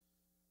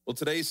Well,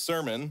 today's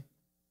sermon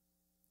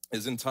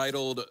is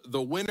entitled,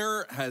 "The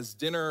Winner Has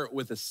Dinner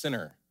with a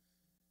Sinner."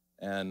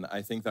 And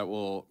I think that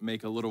will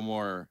make a little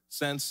more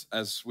sense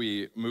as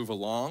we move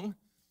along.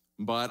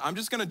 But I'm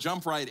just going to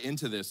jump right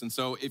into this. And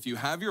so if you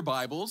have your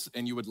Bibles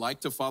and you would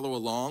like to follow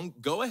along,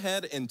 go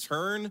ahead and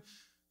turn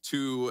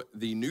to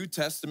the New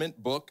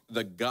Testament book,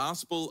 the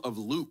Gospel of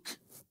Luke,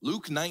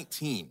 Luke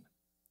 19.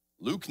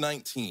 Luke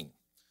 19.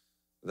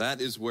 That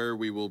is where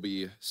we will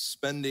be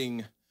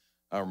spending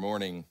our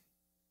morning.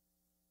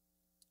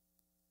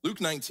 Luke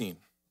 19.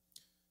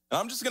 And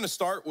I'm just going to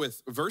start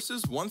with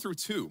verses 1 through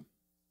 2.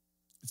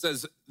 It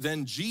says,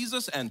 "Then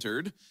Jesus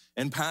entered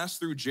and passed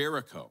through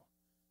Jericho.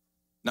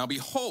 Now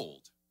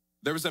behold,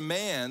 there was a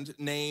man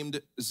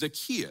named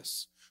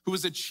Zacchaeus, who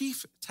was a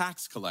chief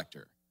tax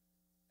collector,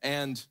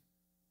 and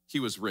he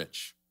was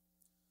rich."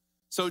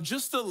 So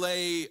just to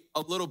lay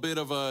a little bit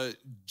of a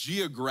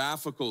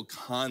geographical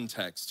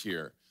context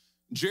here,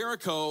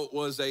 Jericho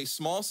was a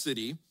small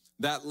city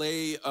that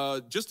lay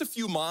just a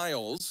few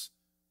miles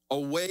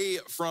away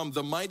from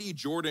the mighty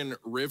Jordan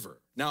River.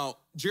 Now,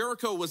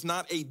 Jericho was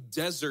not a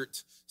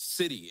desert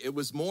city. It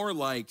was more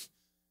like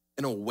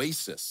an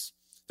oasis.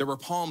 There were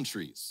palm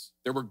trees,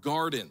 there were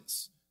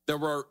gardens, there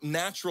were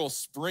natural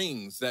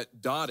springs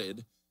that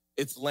dotted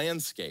its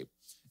landscape.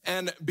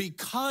 And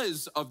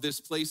because of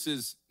this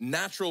place's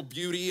natural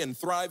beauty and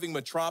thriving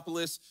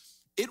metropolis,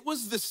 it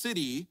was the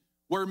city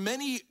where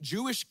many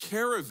Jewish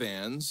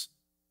caravans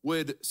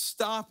would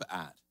stop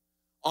at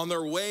on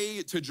their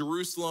way to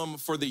Jerusalem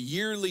for the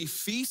yearly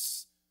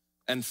feasts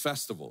and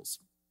festivals.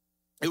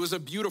 It was a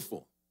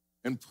beautiful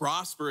and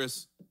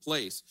prosperous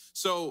place.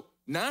 So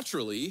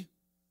naturally,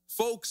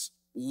 folks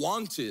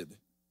wanted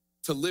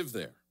to live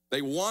there.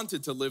 They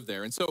wanted to live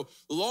there. And so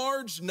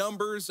large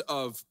numbers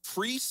of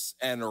priests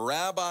and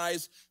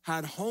rabbis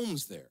had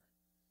homes there.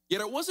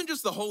 Yet it wasn't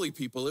just the holy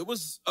people. It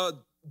was a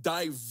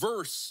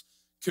diverse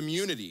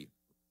community.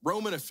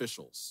 Roman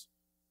officials,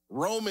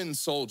 Roman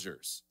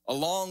soldiers,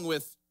 along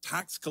with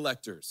tax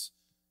collectors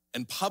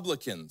and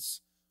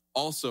publicans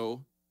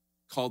also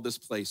called this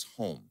place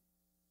home.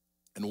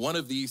 And one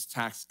of these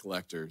tax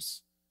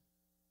collectors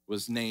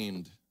was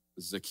named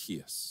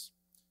Zacchaeus.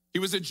 He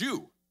was a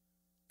Jew.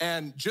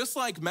 And just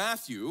like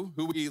Matthew,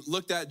 who we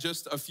looked at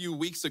just a few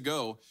weeks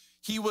ago,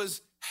 he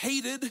was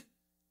hated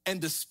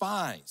and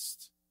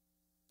despised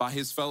by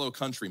his fellow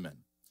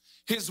countrymen.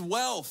 His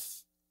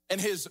wealth and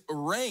his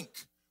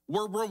rank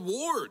were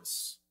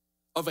rewards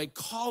of a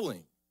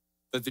calling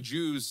that the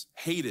Jews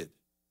hated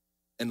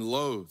and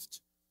loathed.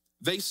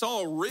 They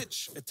saw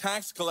rich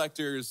tax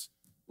collectors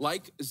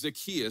like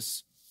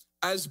Zacchaeus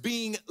as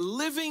being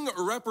living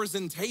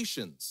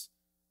representations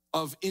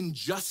of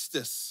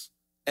injustice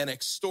and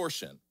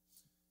extortion.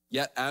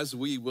 Yet, as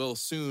we will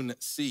soon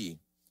see,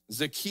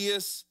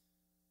 Zacchaeus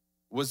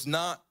was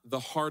not the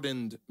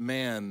hardened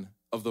man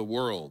of the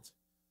world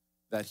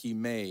that he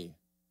may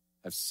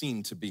have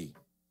seemed to be.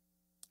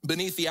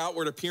 Beneath the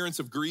outward appearance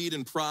of greed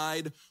and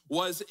pride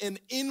was an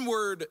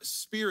inward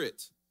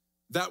spirit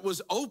that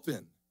was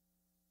open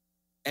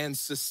and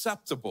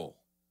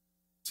susceptible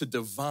to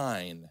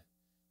divine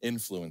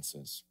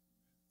influences.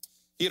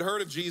 He had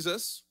heard of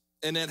Jesus,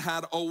 and it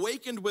had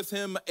awakened with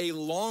him a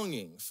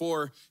longing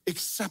for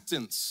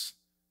acceptance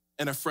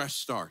and a fresh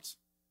start.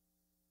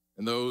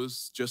 And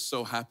those just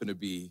so happen to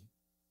be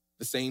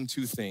the same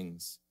two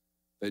things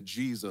that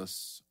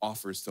Jesus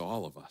offers to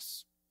all of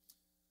us.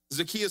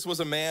 Zacchaeus was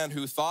a man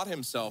who thought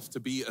himself to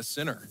be a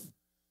sinner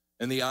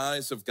in the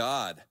eyes of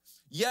God.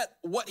 Yet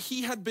what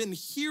he had been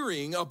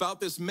hearing about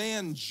this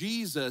man,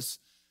 Jesus,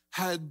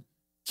 had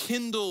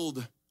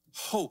kindled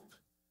hope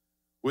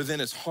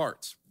within his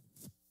heart.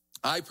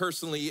 I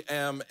personally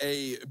am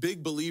a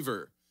big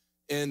believer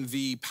in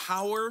the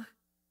power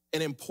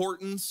and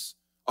importance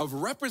of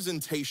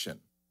representation.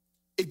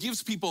 It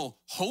gives people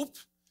hope.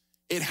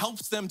 It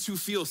helps them to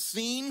feel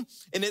seen,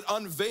 and it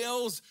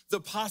unveils the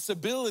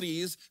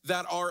possibilities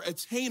that are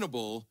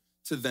attainable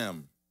to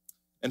them.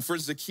 And for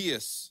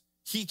Zacchaeus,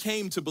 he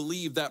came to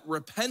believe that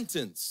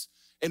repentance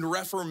and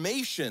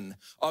reformation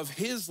of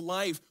his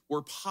life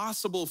were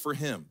possible for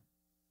him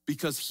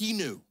because he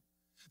knew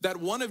that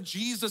one of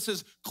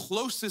Jesus's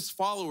closest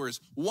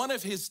followers, one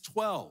of his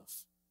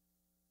 12,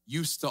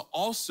 used to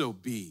also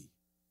be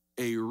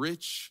a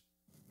rich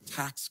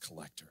tax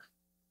collector.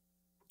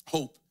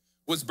 Hope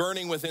was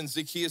burning within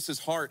Zacchaeus'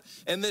 heart,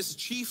 and this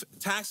chief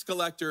tax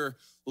collector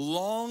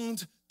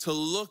longed to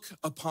look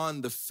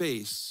upon the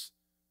face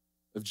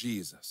of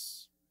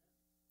Jesus.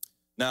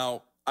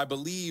 Now, I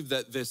believe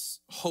that this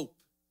hope,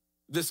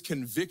 this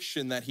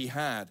conviction that he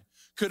had,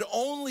 could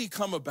only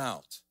come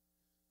about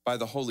by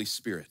the Holy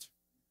Spirit.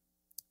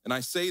 And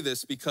I say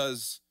this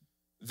because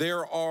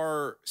there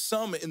are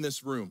some in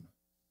this room,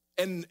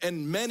 and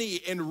many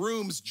in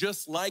rooms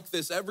just like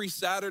this every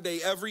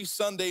Saturday, every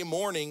Sunday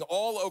morning,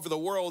 all over the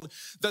world,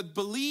 that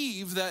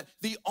believe that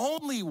the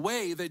only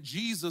way that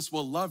Jesus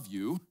will love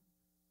you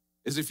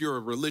is if you're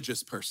a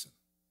religious person.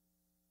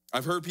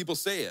 I've heard people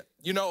say it.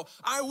 You know,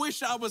 I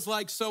wish I was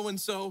like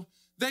so-and-so.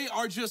 They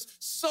are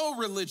just so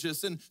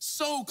religious and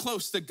so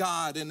close to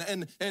God,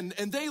 and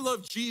they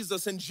love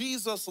Jesus, and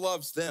Jesus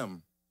loves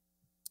them.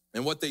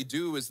 And what they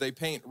do is they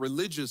paint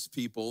religious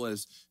people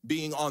as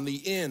being on the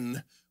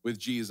in with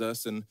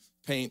Jesus and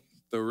paint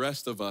the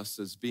rest of us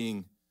as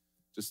being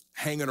just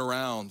hanging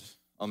around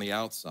on the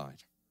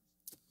outside.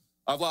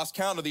 I've lost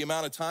count of the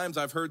amount of times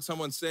I've heard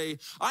someone say,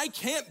 I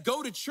can't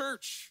go to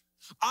church.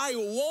 I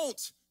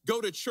won't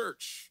go to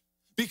church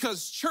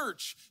because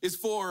church is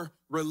for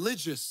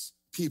religious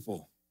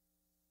people.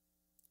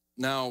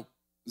 Now,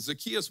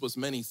 Zacchaeus was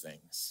many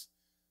things,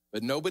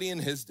 but nobody in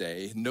his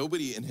day,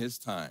 nobody in his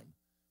time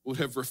would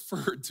have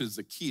referred to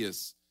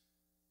Zacchaeus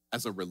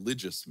as a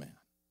religious man.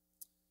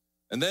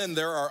 And then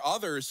there are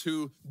others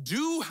who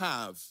do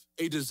have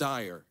a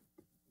desire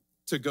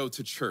to go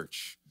to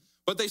church,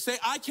 but they say,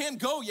 I can't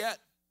go yet.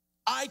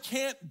 I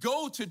can't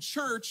go to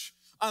church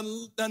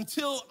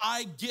until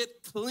I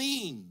get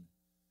clean.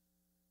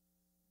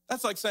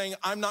 That's like saying,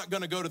 I'm not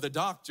going to go to the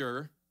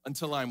doctor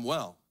until I'm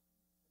well.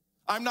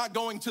 I'm not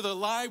going to the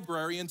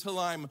library until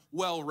I'm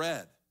well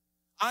read.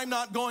 I'm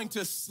not going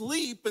to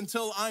sleep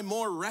until I'm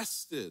more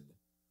rested.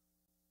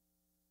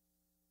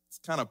 It's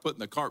kind of putting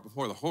the cart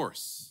before the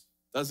horse.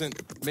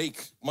 Doesn't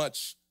make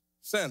much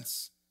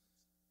sense.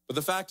 But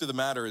the fact of the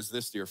matter is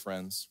this, dear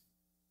friends.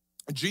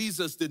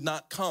 Jesus did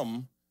not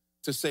come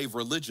to save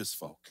religious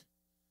folk.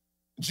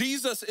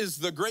 Jesus is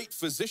the great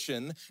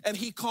physician, and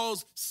he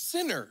calls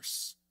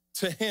sinners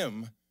to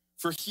him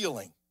for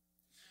healing.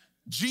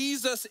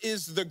 Jesus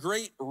is the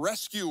great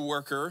rescue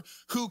worker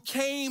who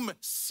came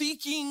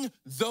seeking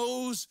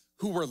those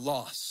who were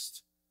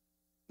lost.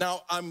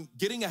 Now, I'm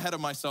getting ahead of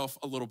myself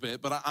a little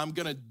bit, but I'm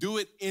going to do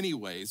it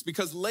anyways,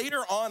 because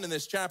later on in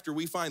this chapter,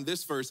 we find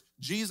this verse,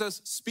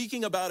 Jesus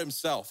speaking about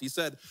himself. He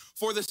said,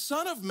 for the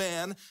Son of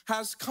Man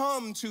has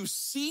come to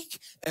seek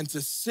and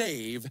to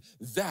save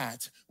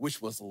that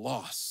which was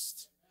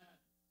lost.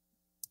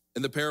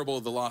 In the parable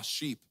of the lost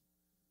sheep,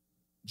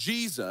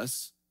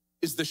 Jesus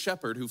is the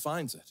shepherd who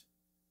finds it.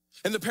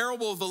 In the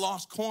parable of the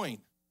lost coin,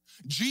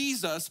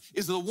 Jesus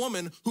is the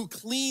woman who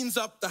cleans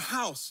up the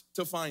house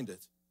to find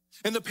it.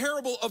 In the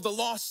parable of the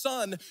lost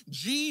son,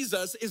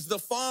 Jesus is the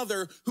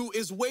father who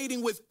is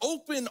waiting with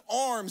open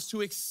arms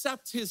to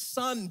accept his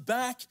son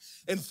back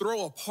and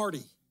throw a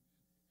party.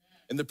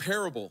 In the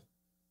parable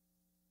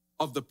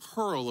of the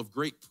pearl of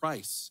great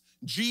price,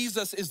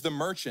 Jesus is the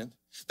merchant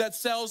that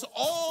sells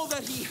all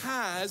that he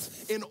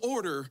has in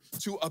order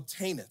to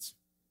obtain it.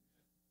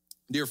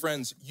 Dear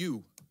friends,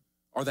 you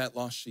are that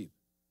lost sheep.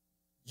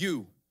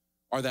 You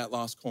are that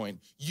lost coin.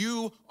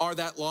 You are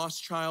that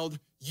lost child.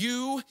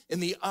 You, in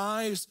the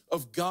eyes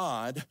of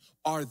God,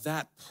 are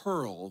that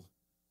pearl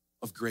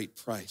of great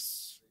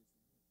price.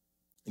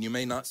 And you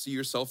may not see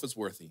yourself as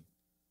worthy,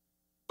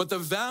 but the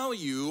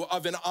value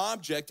of an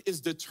object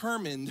is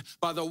determined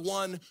by the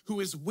one who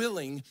is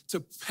willing to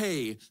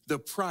pay the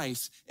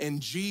price,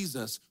 and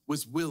Jesus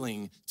was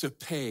willing to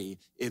pay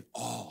it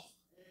all.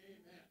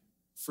 Amen.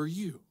 For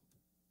you.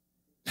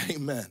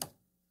 Amen.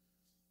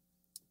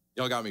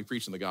 Y'all got me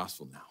preaching the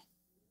gospel now.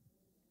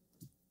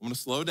 I'm going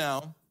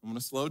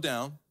to slow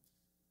down.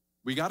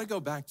 We got to go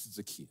back to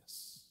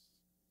Zacchaeus.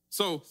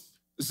 So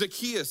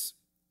Zacchaeus,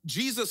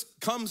 Jesus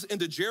comes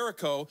into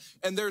Jericho,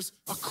 and there's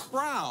a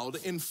crowd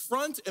in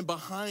front and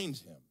behind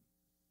him.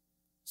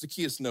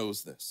 Zacchaeus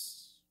knows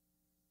this.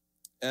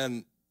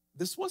 And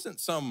this wasn't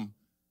some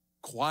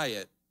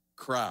quiet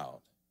crowd.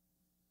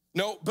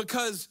 No,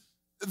 because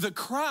the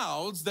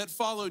crowds that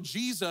followed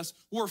Jesus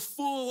were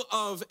full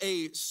of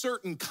a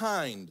certain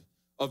kind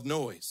of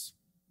noise.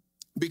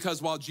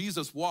 Because while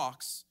Jesus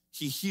walks,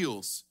 he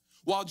heals.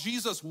 While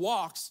Jesus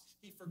walks,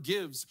 he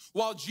forgives.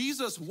 While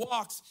Jesus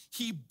walks,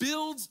 he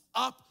builds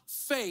up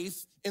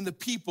faith in the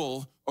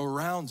people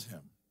around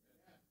him.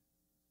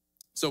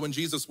 So when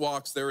Jesus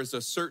walks, there is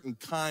a certain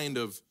kind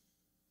of,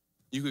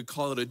 you could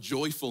call it a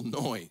joyful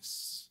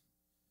noise.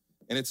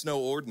 And it's no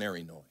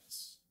ordinary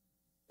noise.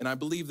 And I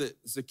believe that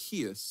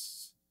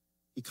Zacchaeus,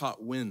 he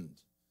caught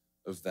wind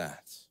of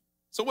that.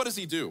 So what does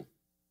he do?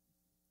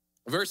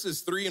 Verses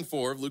 3 and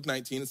 4 of Luke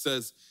 19, it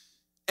says,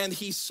 and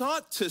he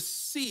sought to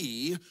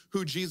see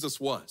who Jesus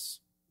was,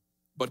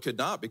 but could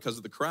not because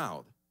of the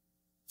crowd,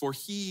 for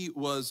he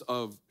was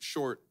of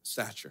short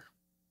stature.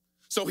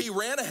 So he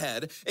ran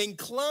ahead and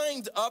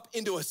climbed up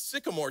into a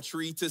sycamore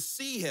tree to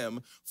see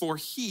him, for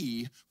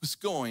he was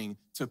going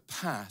to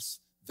pass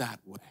that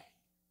way.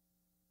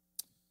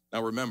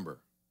 Now remember,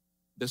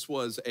 this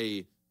was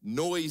a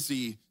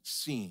noisy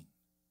scene.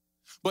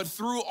 But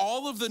through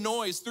all of the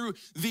noise, through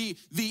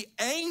the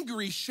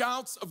angry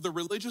shouts of the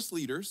religious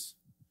leaders,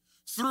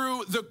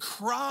 through the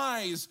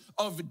cries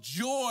of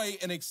joy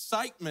and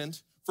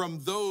excitement from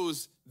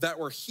those that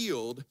were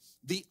healed,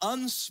 the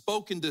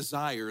unspoken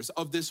desires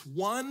of this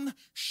one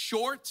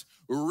short,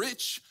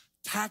 rich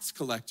tax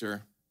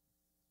collector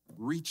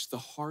reached the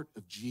heart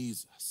of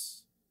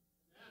Jesus.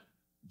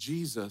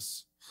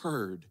 Jesus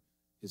heard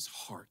his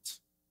heart.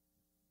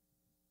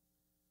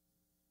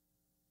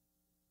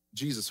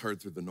 Jesus heard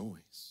through the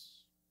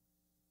noise,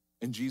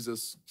 and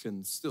Jesus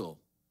can still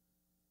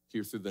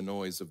hear through the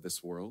noise of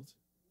this world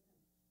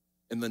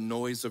and the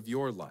noise of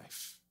your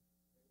life.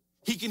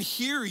 He can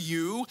hear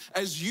you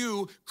as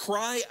you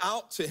cry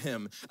out to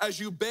him, as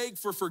you beg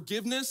for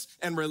forgiveness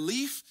and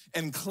relief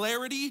and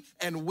clarity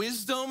and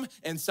wisdom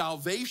and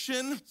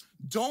salvation.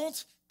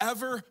 Don't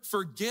ever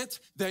forget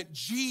that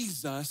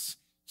Jesus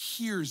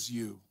hears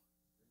you.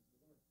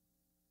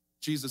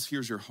 Jesus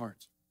hears your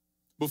heart.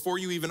 Before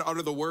you even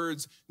utter the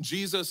words,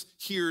 Jesus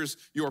hears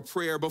your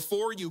prayer.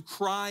 Before you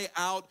cry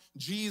out,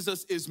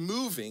 Jesus is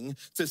moving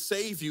to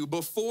save you.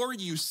 Before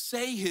you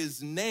say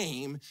his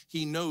name,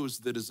 he knows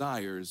the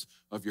desires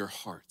of your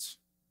heart.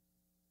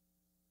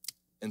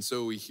 And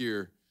so we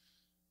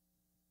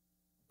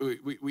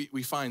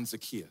find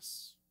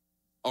Zacchaeus,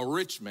 a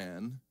rich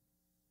man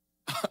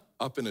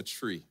up in a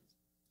tree.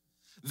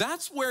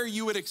 That's where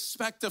you would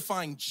expect to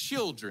find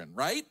children,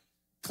 right?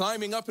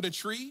 Climbing up in a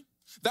tree.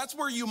 That's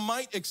where you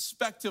might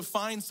expect to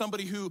find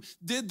somebody who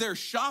did their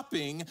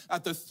shopping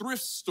at the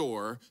thrift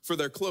store for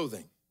their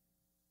clothing.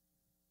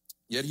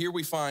 Yet here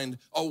we find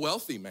a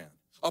wealthy man,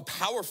 a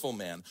powerful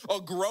man, a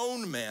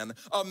grown man,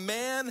 a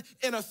man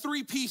in a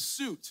three-piece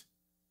suit,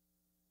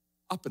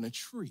 up in a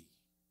tree,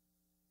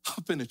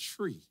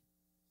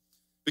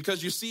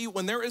 Because you see,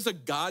 when there is a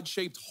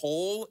God-shaped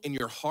hole in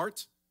your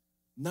heart,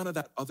 none of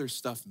that other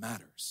stuff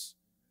matters.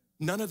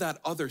 None of that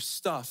other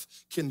stuff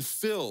can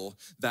fill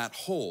that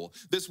hole.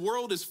 This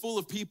world is full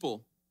of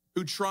people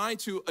who try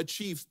to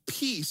achieve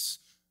peace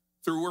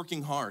through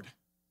working hard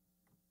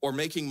or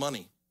making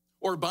money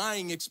or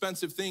buying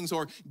expensive things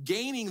or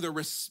gaining the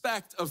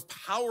respect of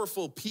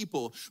powerful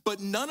people. But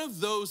none of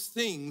those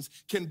things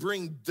can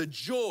bring the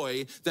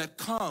joy that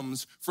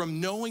comes from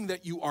knowing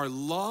that you are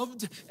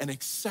loved and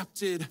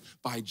accepted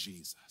by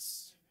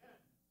Jesus.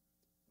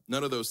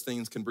 None of those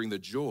things can bring the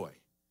joy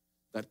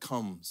that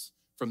comes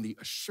from the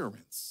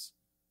assurance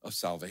of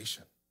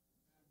salvation.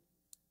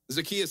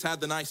 Zacchaeus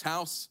had the nice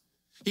house.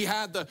 He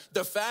had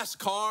the fast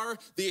car,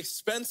 the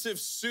expensive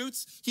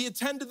suits. He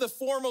attended the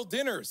formal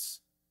dinners.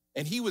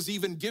 And he was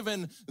even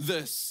given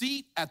the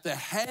seat at the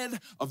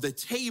head of the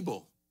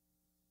table.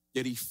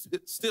 Yet he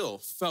still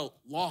felt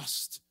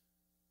lost.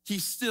 He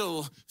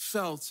still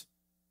felt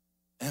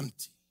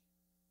empty.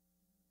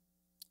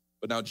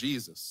 But now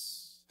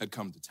Jesus had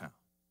come to town.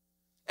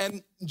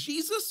 And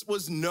Jesus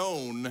was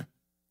known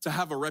to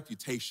have a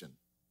reputation.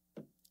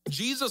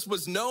 Jesus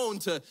was known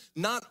to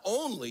not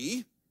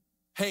only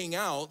hang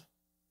out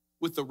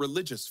with the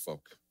religious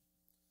folk.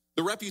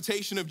 The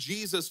reputation of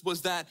Jesus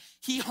was that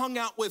he hung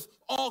out with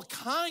all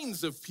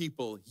kinds of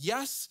people.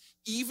 Yes,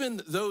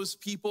 even those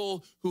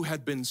people who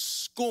had been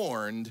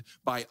scorned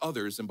by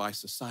others and by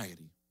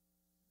society.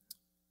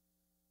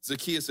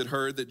 Zacchaeus had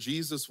heard that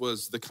Jesus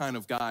was the kind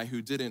of guy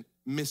who didn't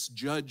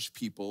misjudge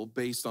people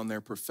based on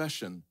their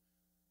profession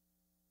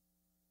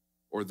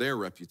or their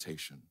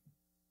reputation.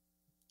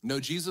 No,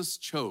 Jesus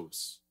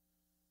chose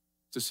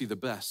to see the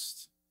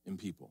best in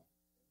people.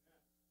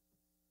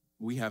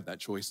 We have that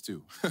choice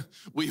too.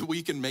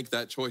 We can make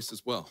that choice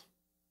as well.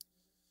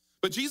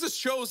 But Jesus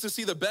chose to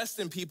see the best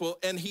in people,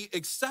 and he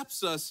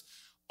accepts us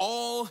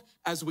all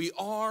as we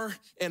are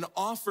and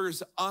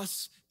offers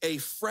us a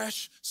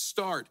fresh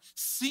start,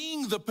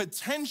 seeing the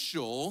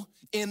potential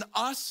in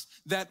us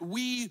that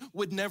we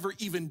would never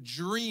even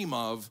dream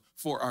of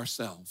for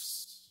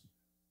ourselves.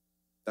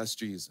 That's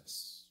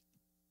Jesus.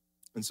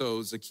 And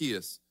so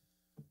Zacchaeus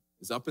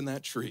is up in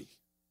that tree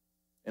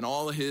in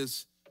all of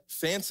his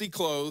fancy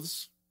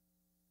clothes,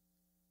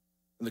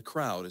 and the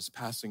crowd is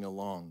passing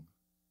along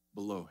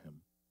below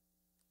him.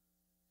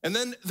 And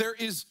then there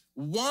is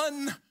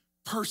one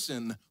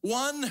person,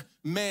 one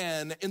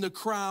man in the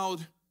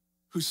crowd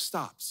who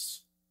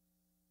stops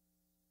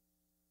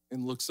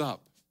and looks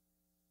up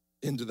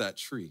into that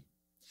tree.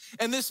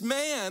 And this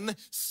man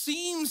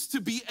seems to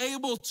be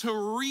able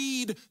to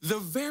read the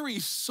very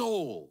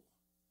soul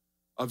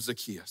of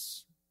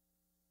Zacchaeus.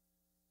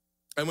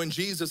 And when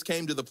Jesus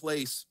came to the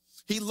place,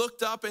 he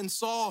looked up and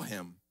saw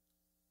him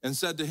and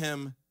said to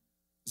him,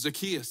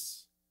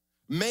 Zacchaeus,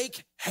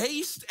 make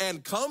haste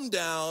and come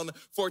down,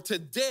 for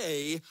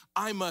today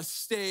I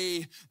must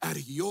stay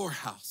at your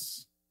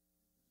house.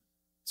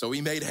 So he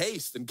made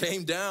haste and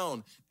came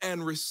down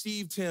and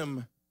received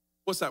him.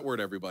 What's that word,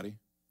 everybody?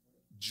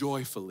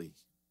 Joyfully.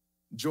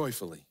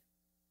 Joyfully.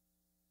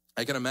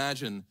 I can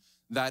imagine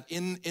that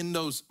in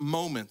those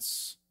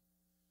moments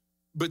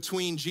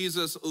between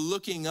Jesus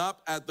looking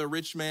up at the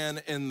rich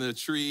man in the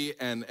tree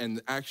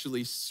and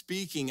actually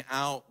speaking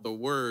out the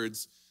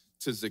words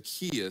to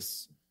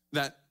Zacchaeus,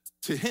 that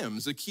to him,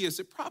 Zacchaeus,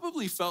 it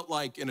probably felt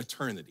like an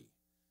eternity.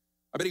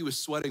 I bet he was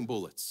sweating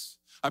bullets.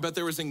 I bet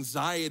there was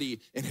anxiety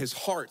in his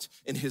heart,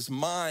 in his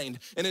mind.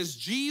 And as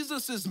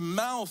Jesus's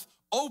mouth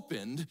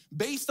opened,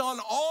 based on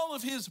all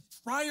of his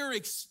prior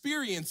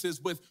experiences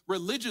with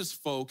religious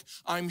folk,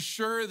 I'm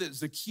sure that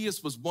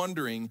Zacchaeus was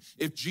wondering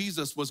if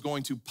Jesus was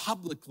going to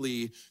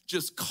publicly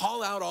just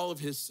call out all of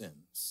his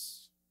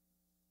sins.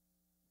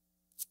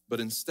 But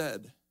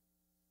instead,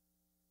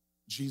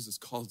 Jesus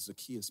called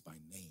Zacchaeus by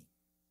name.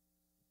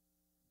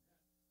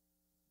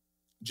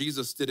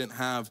 Jesus didn't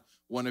have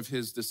one of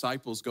his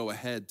disciples go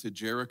ahead to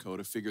Jericho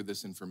to figure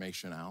this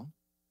information out.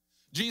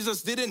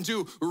 Jesus didn't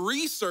do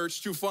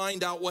research to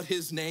find out what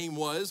his name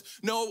was.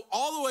 No,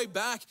 all the way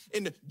back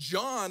in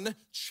John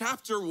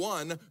chapter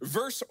 1,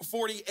 verse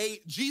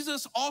 48,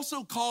 Jesus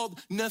also called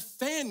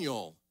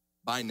Nathanael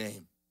by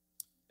name.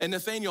 And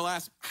Nathanael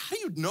asked, how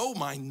do you know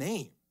my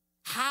name?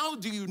 How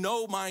do you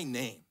know my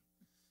name?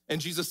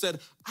 And Jesus said,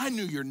 I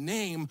knew your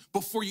name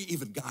before you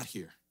even got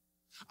here.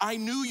 I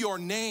knew your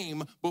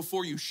name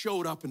before you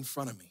showed up in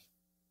front of me.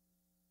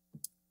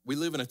 We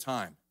live in a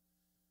time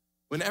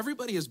when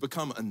everybody has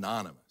become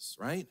anonymous,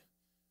 right?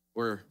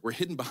 We're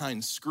hidden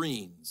behind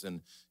screens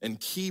and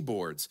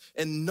keyboards,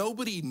 and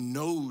nobody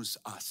knows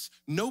us.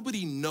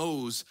 Nobody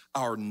knows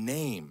our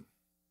name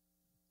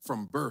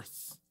from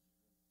birth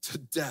to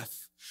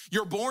death.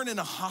 You're born in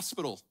a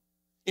hospital,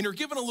 and you're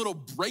given a little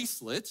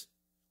bracelet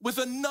with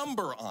a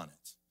number on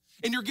it.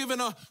 And you're given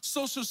a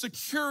social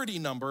security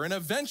number, and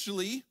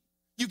eventually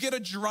you get a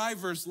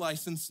driver's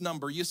license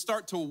number. You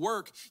start to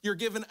work, you're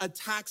given a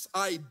tax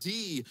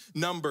ID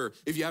number.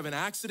 If you have an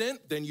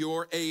accident, then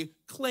you're a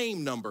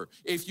claim number.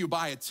 If you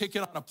buy a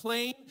ticket on a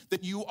plane, then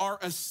you are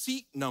a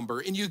seat number.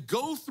 And you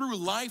go through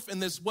life in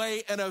this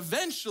way, and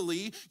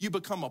eventually you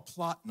become a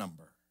plot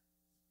number.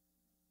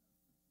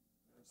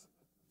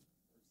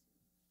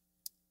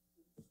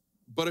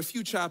 But a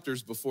few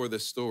chapters before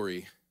this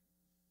story,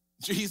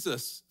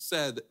 Jesus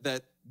said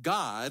that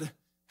God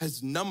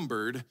has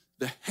numbered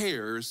the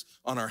hairs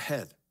on our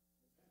head.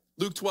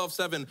 Luke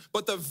 12:7,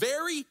 but the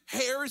very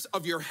hairs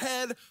of your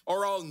head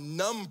are all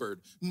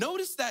numbered.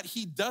 Notice that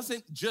he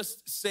doesn't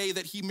just say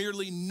that he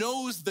merely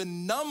knows the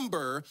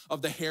number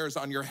of the hairs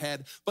on your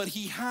head, but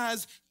he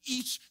has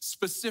each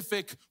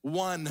specific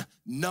one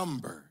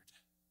numbered.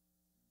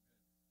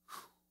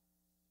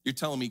 You're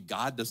telling me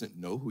God doesn't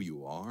know who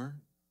you are?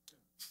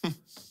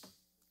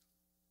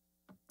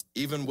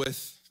 Even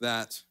with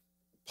that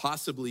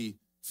possibly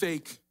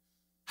fake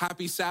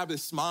Happy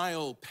Sabbath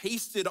smile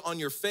pasted on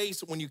your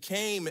face when you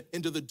came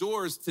into the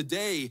doors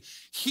today,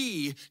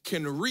 he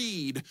can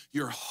read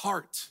your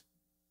heart.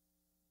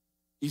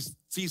 He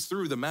sees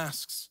through the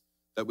masks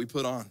that we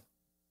put on.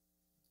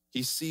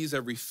 He sees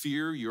every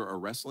fear you're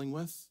wrestling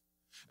with,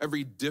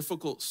 every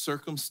difficult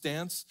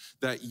circumstance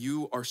that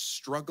you are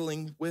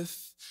struggling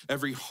with,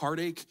 every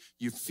heartache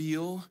you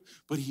feel,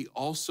 but he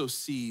also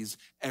sees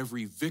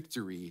every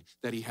victory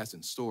that he has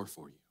in store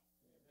for you.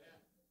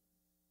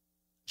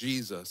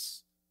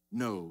 Jesus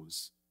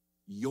knows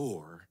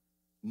your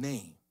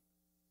name.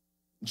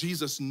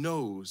 Jesus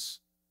knows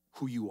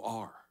who you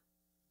are.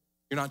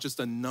 You're not just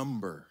a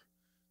number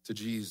to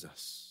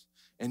Jesus.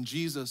 And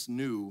Jesus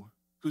knew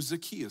who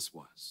Zacchaeus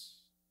was.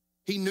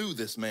 He knew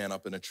this man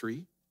up in a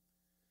tree.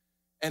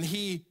 And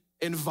he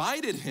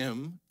invited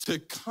him to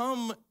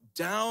come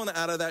down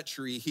out of that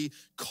tree. He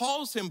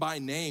calls him by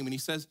name and he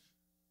says,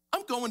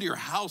 I'm going to your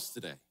house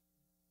today.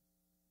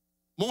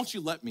 Won't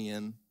you let me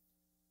in?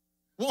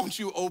 Won't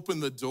you open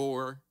the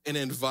door and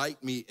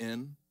invite me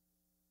in?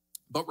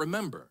 But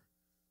remember,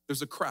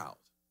 there's a crowd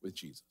with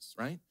Jesus,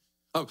 right?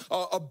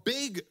 A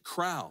big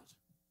crowd.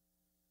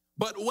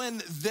 But when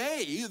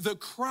the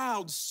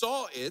crowd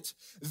saw it,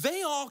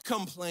 they all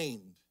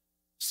complained,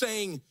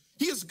 saying,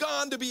 he has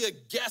gone to be a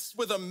guest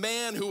with a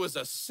man who is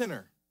a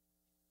sinner.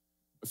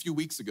 A few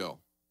weeks ago,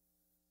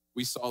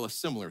 we saw a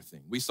similar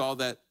thing. We saw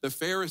that the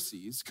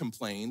Pharisees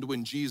complained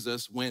when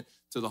Jesus went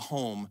to the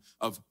home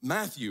of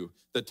Matthew,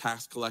 the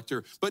tax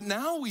collector. But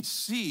now we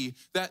see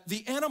that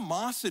the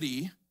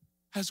animosity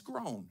has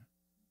grown.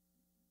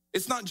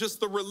 It's not just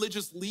the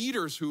religious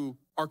leaders who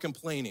are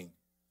complaining,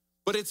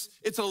 but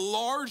it's a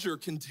larger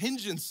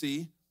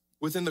contingency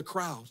within the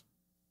crowd.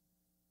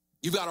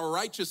 You've got a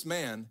righteous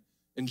man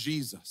in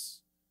Jesus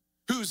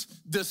who's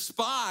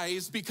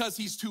despised because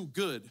he's too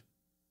good.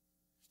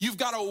 You've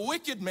got a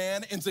wicked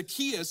man in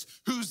Zacchaeus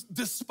who's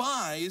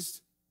despised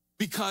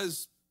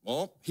because,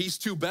 well, he's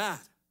too bad.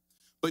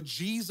 But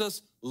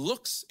Jesus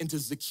looks into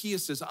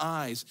Zacchaeus'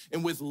 eyes,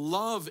 and with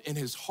love in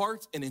his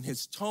heart and in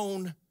his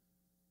tone,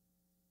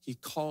 he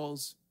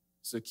calls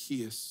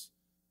Zacchaeus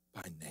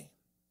by name.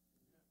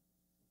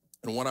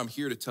 And what I'm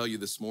here to tell you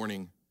this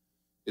morning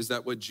is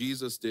that what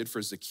Jesus did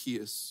for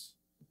Zacchaeus,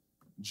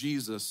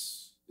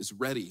 Jesus is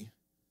ready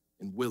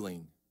and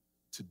willing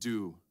to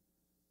do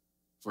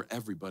for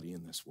everybody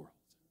in this world.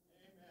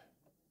 Amen.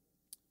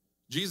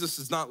 Jesus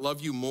does not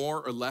love you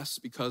more or less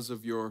because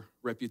of your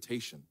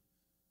reputation.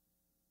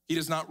 He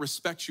does not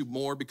respect you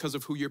more because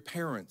of who your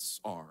parents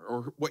are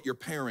or what your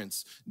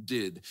parents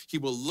did. He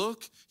will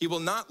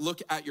not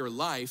look at your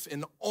life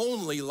and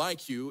only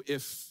like you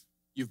if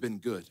you've been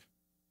good.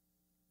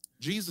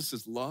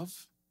 Jesus'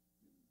 love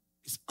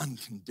is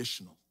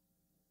unconditional.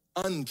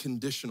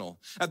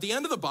 Unconditional. At the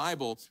end of the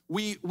Bible,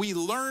 we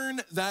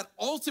learn that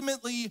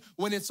ultimately,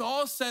 when it's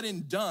all said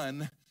and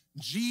done,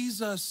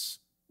 Jesus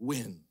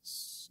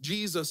wins.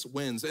 Jesus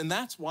wins. And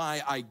that's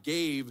why I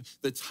gave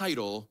the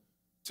title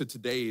to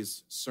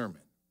today's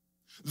sermon.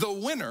 The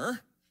winner,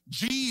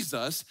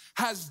 Jesus,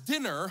 has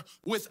dinner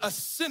with a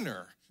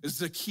sinner,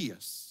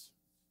 Zacchaeus.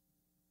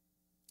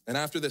 And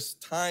after this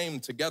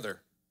time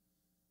together,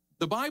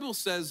 the Bible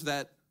says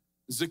that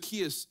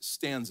Zacchaeus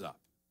stands up.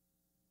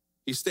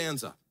 He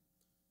stands up.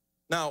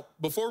 Now,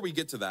 before we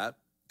get to that,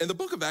 in the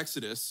book of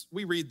Exodus,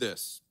 we read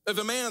this. If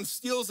a man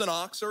steals an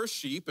ox or a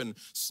sheep and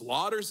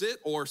slaughters it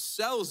or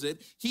sells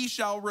it, he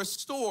shall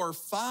restore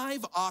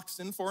 5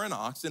 oxen for an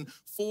ox and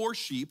 4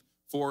 sheep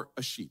for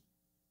a sheep.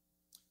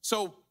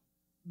 So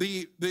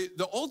the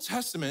Old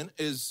Testament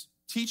is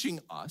teaching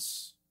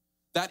us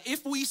that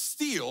if we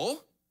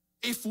steal,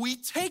 if we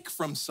take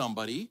from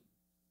somebody,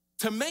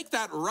 to make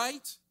that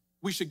right,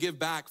 we should give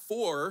back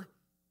 4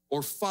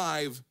 or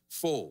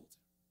 5-fold.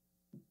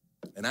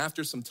 And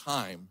after some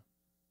time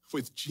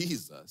with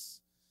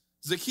Jesus,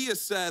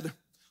 Zacchaeus said,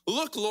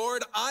 "Look,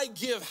 Lord, I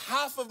give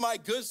half of my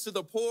goods to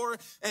the poor,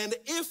 and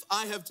if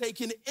I have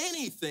taken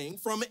anything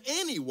from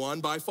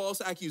anyone by false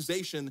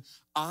accusation,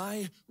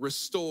 I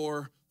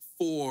restore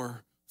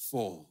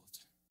 4-fold."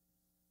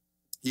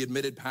 He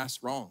admitted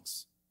past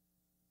wrongs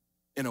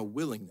in a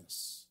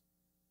willingness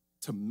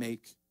to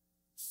make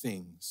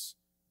things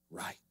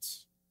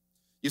right.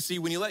 You see,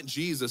 when you let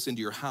Jesus into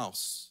your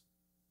house,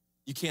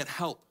 you can't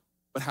help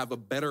but have a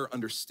better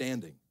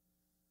understanding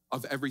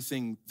of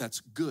everything that's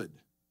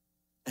good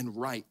and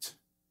right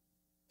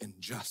and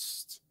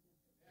just.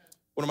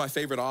 One of my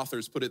favorite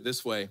authors put it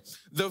this way: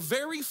 the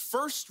very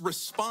first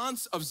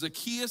response of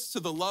Zacchaeus to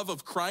the love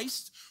of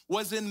Christ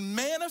was in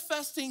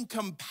manifesting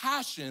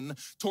compassion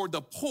toward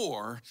the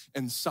poor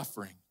and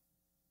suffering.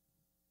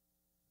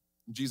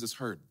 Jesus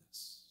heard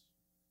this,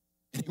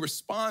 and he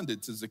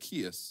responded to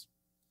Zacchaeus,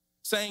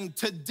 saying,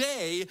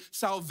 "Today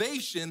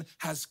salvation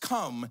has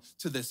come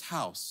to this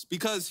house,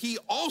 because he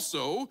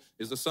also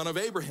is the son of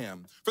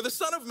Abraham. For the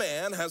Son of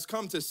Man has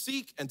come to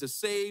seek and to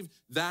save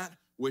that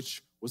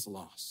which was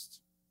lost."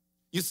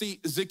 You see,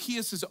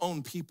 Zacchaeus'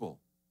 own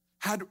people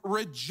had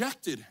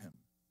rejected him.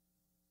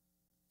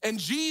 And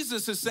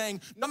Jesus is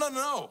saying,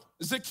 no,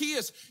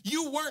 Zacchaeus,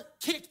 you weren't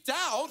kicked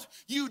out,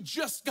 you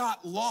just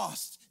got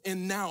lost,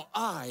 and now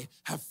I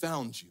have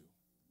found you.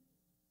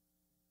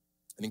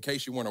 And in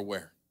case you weren't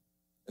aware,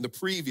 in the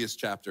previous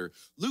chapter,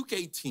 Luke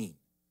 18,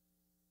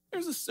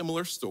 there's a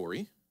similar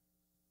story.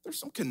 There's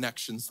some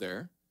connections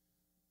there.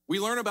 We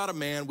learn about a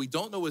man, we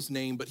don't know his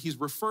name, but he's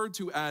referred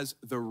to as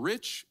the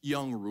rich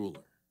young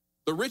ruler.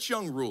 The rich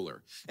young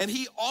ruler. And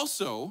he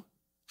also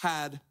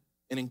had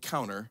an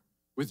encounter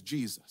with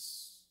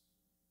Jesus,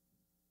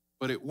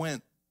 but it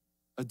went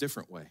a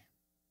different way.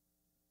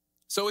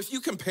 So if you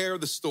compare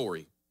the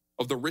story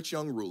of the rich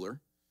young ruler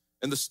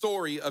and the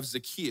story of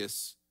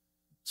Zacchaeus,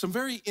 some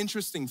very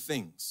interesting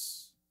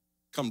things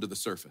come to the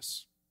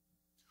surface.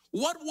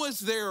 What was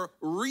their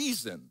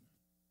reason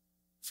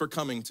for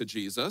coming to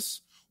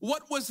Jesus?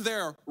 What was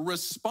their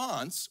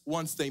response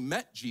once they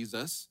met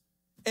Jesus?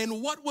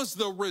 And what was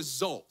the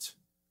result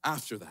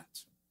after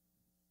that?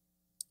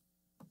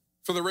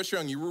 For the rich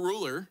young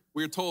ruler,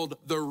 we are told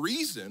the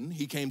reason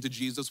he came to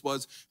Jesus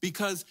was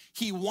because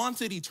he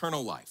wanted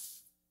eternal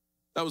life.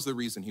 That was the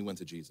reason he went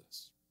to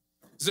Jesus.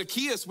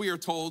 Zacchaeus, we are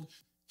told,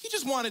 he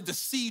just wanted to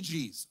see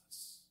Jesus.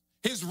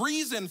 His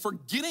reason for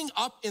getting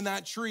up in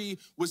that tree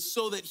was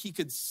so that he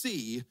could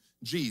see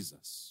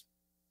Jesus.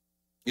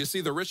 You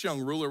see, the rich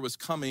young ruler was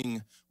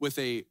coming with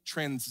a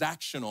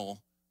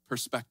transactional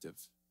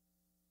perspective,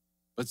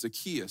 but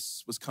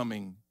Zacchaeus was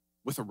coming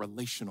with a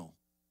relational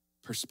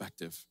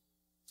perspective.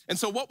 And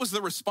so what was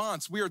the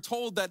response? We are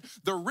told that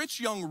the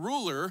rich young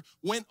ruler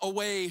went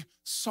away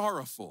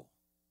sorrowful.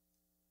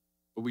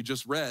 But we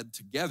just read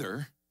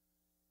together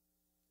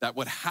that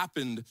what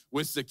happened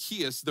with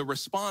Zacchaeus, the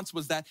response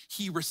was that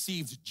he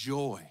received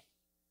joy.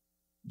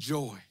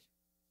 Joy.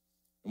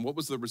 And what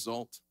was the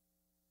result?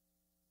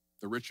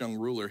 The rich young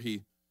ruler,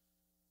 he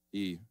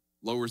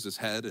lowers his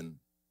head and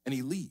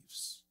he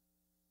leaves.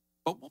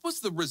 But what was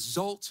the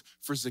result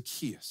for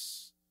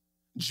Zacchaeus?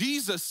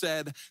 Jesus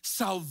said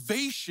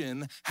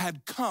salvation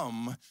had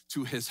come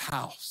to his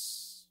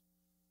house.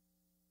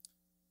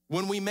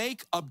 When we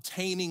make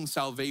obtaining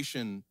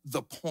salvation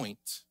the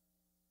point,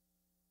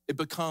 it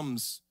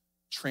becomes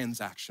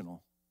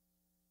transactional.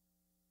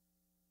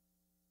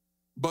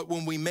 But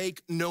when we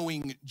make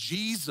knowing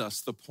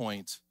Jesus the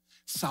point,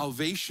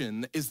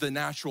 salvation is the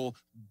natural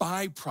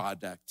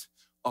byproduct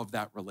of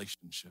that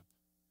relationship.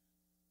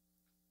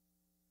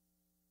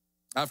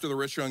 After the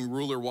rich young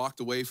ruler walked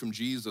away from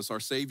Jesus, our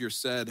Savior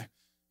said,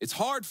 "It's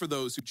hard for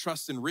those who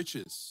trust in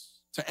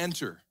riches to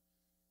enter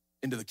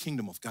into the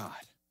kingdom of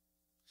God."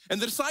 And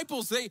the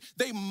disciples,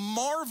 they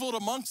marveled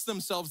amongst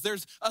themselves.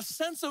 There's a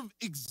sense of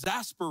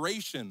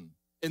exasperation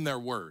in their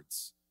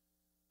words.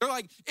 They're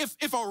like,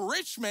 if a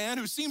rich man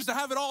who seems to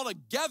have it all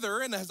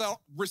together and has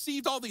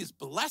received all these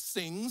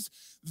blessings,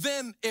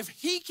 then if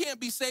he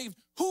can't be saved,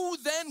 who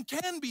then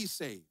can be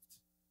saved?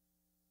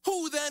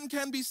 Who then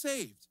can be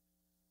saved?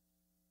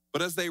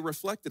 But as they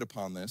reflected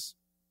upon this,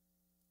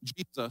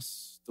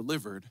 Jesus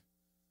delivered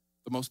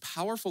the most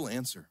powerful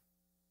answer.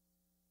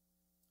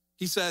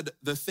 He said,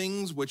 "The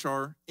things which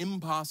are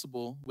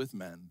impossible with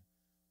men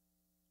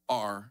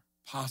are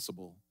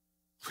possible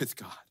with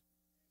God."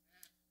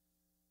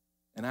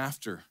 And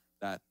after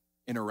that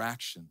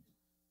interaction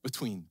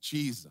between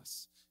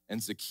Jesus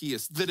and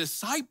Zacchaeus. The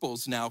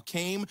disciples now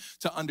came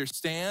to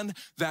understand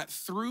that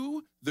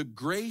through the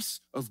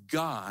grace of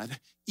God,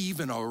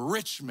 even a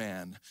rich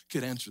man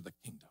could enter the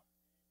kingdom.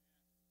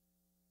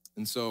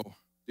 And so,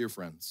 dear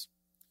friends,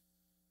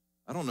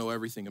 I don't know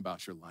everything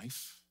about your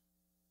life,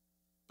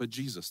 but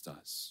Jesus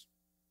does.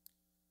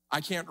 I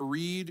can't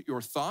read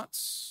your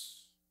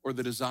thoughts or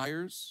the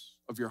desires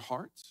of your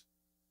heart,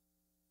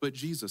 but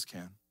Jesus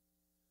can.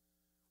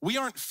 We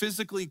aren't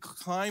physically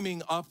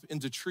climbing up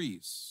into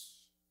trees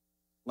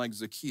like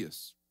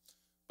Zacchaeus,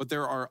 but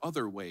there are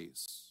other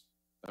ways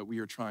that we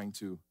are trying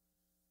to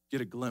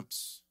get a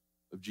glimpse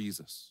of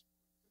Jesus.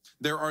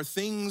 There are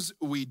things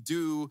we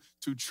do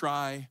to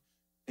try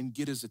and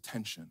get his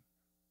attention.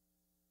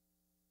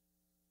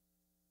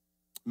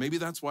 Maybe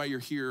that's why you're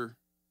here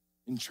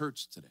in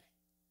church today.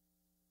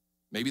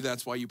 Maybe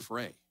that's why you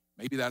pray.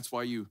 Maybe that's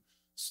why you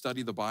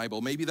study the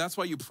Bible. Maybe that's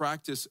why you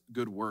practice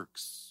good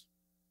works.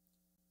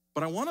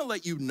 But I want to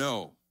let you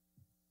know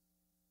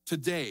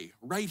today,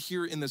 right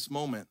here in this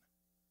moment,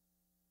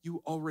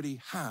 you already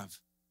have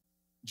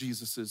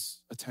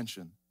Jesus's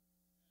attention.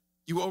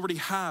 You already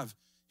have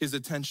his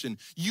attention.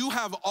 You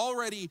have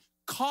already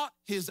caught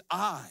his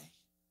eye.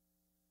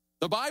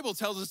 The Bible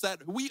tells us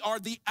that we are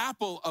the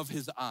apple of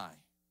his eye.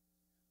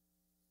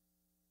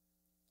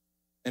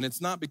 And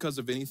it's not because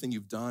of anything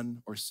you've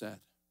done or said.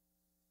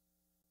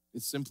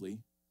 It's simply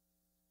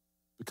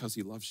because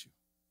he loves you.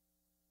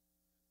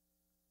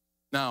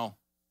 Now,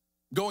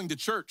 going to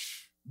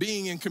church,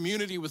 being in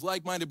community with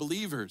like-minded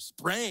believers,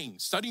 praying,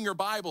 studying your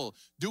Bible,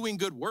 doing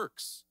good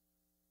works,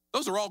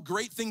 those are all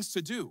great things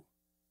to do.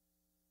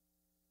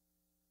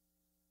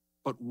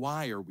 But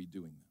why are we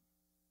doing them?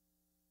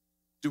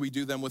 Do we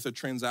do them with a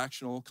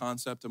transactional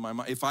concept in my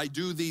mind? If I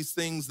do these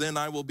things, then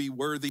I will be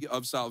worthy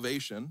of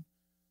salvation.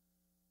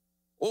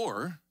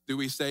 Or do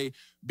we say,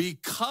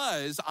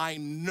 because I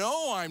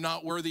know I'm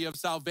not worthy of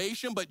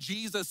salvation, but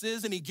Jesus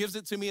is, and he gives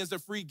it to me as a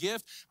free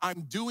gift,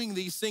 I'm doing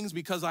these things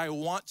because I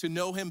want to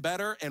know him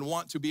better and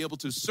want to be able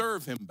to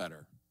serve him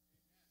better.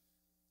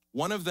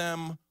 One of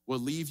them will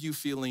leave you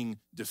feeling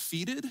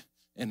defeated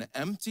and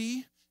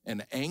empty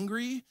and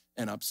angry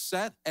and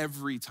upset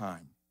every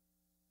time,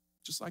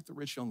 just like the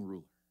rich young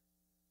ruler.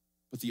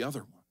 But the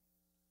other one,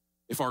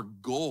 if our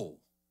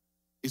goal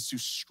is to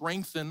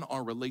strengthen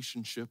our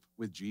relationship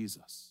with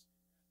Jesus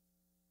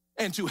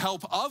and to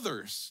help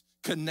others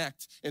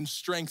connect and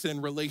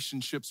strengthen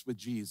relationships with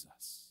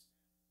Jesus,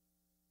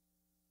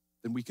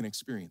 then we can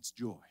experience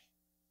joy.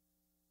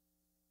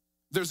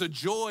 There's a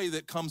joy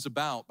that comes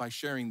about by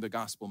sharing the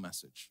gospel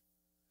message.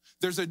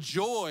 There's a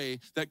joy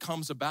that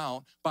comes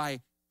about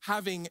by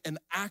having an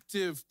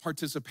active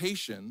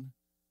participation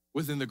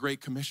within the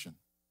Great Commission.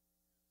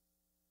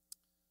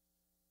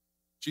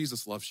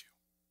 Jesus loves you.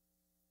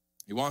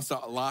 He wants to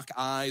lock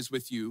eyes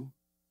with you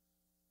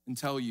and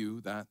tell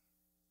you that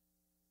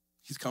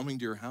he's coming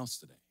to your house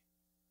today.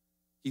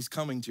 He's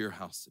coming to your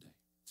house today.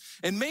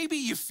 And maybe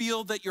you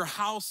feel that your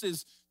house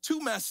is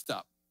too messed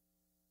up.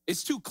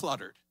 It's too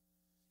cluttered.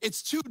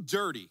 It's too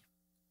dirty.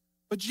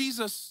 But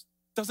Jesus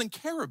doesn't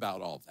care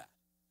about all that.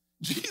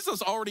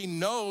 Jesus already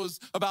knows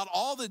about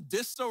all the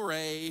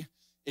disarray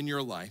in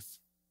your life.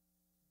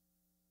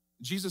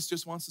 Jesus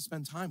just wants to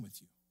spend time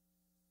with you.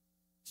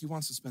 He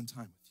wants to spend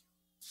time with you.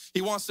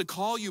 He wants to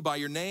call you by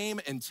your name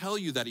and tell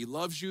you that he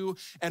loves you.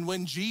 And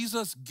when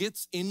Jesus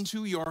gets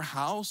into your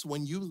house,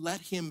 when you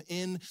let him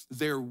in,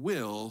 there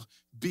will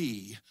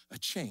be a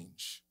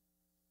change.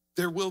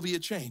 There will be a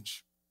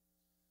change.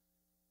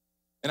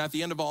 And at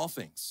the end of all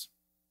things,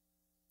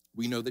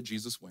 we know that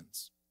Jesus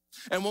wins.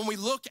 And when we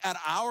look at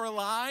our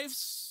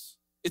lives,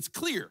 it's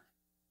clear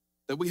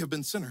that we have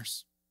been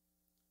sinners.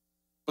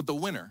 But the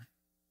winner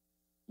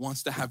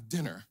wants to have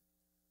dinner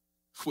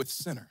with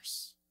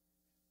sinners.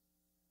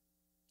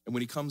 And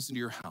when he comes into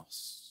your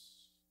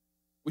house,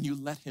 when you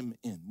let him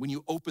in, when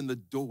you open the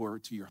door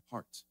to your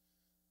heart,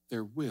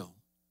 there will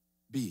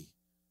be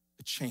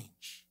a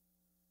change.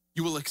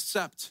 You will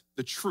accept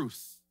the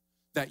truth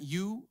that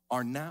you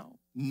are now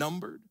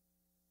numbered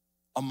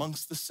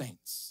amongst the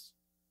saints,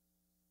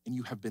 and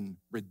you have been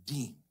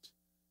redeemed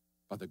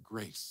by the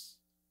grace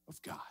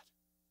of God.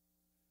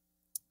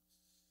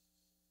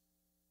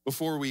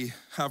 Before we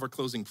have our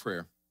closing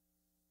prayer,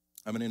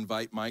 I'm going to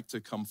invite Mike to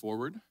come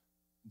forward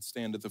and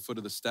stand at the foot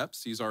of the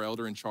steps. He's our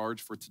elder in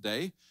charge for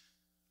today.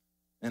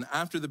 And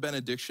after the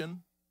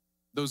benediction,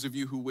 those of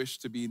you who wish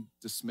to be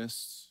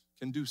dismissed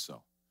can do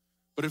so.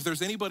 But if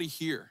there's anybody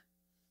here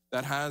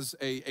that has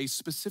a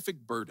specific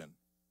burden,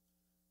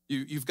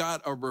 you've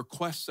got a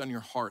request on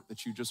your heart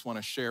that you just want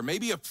to share,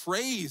 maybe a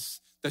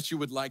praise that you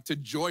would like to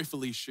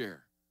joyfully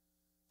share,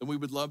 then we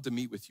would love to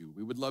meet with you.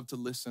 We would love to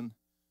listen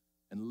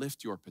and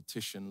lift your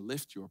petition,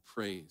 lift your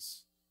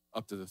praise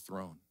up to the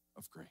throne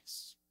of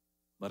grace.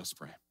 Let us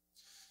pray.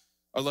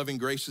 Our loving,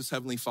 gracious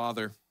Heavenly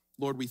Father,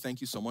 Lord, we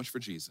thank you so much for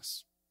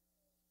Jesus.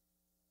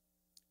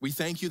 We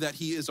thank you that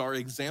he is our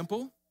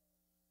example,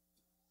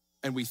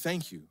 and we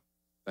thank you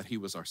that he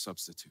was our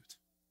substitute.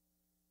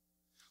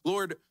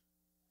 Lord,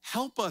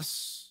 help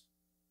us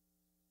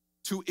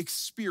to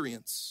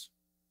experience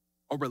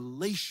a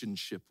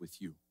relationship with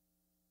you.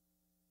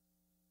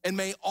 And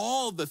may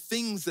all the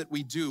things that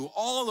we do,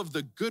 all of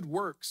the good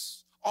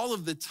works, all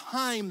of the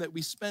time that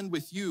we spend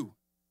with you,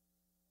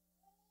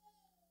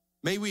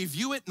 may we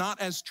view it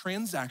not as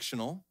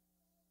transactional,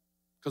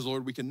 because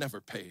Lord, we can never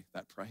pay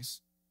that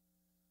price.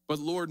 But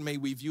Lord, may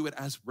we view it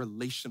as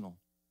relational.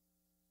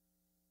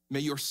 May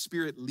your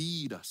Spirit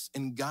lead us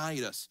and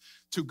guide us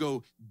to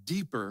go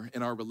deeper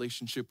in our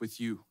relationship with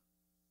you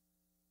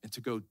and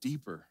to go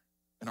deeper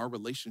in our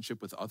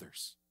relationship with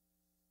others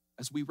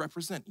as we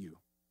represent you.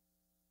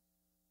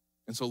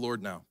 And so,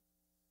 Lord, now,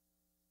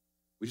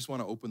 we just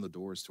want to open the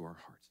doors to our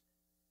heart.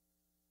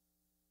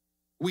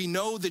 We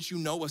know that you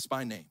know us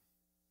by name.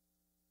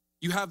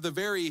 You have the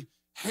very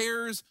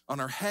hairs on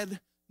our head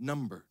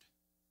numbered.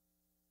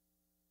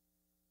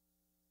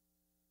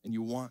 And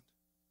you want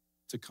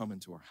to come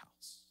into our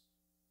house.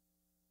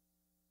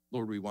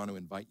 Lord, we want to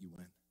invite you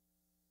in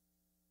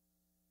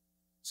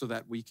so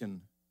that we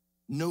can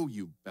know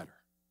you better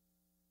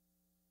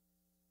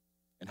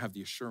and have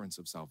the assurance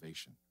of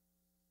salvation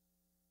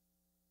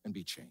and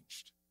be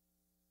changed.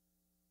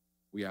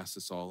 We ask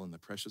this all in the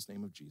precious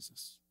name of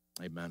Jesus.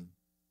 Amen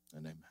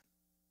and amen.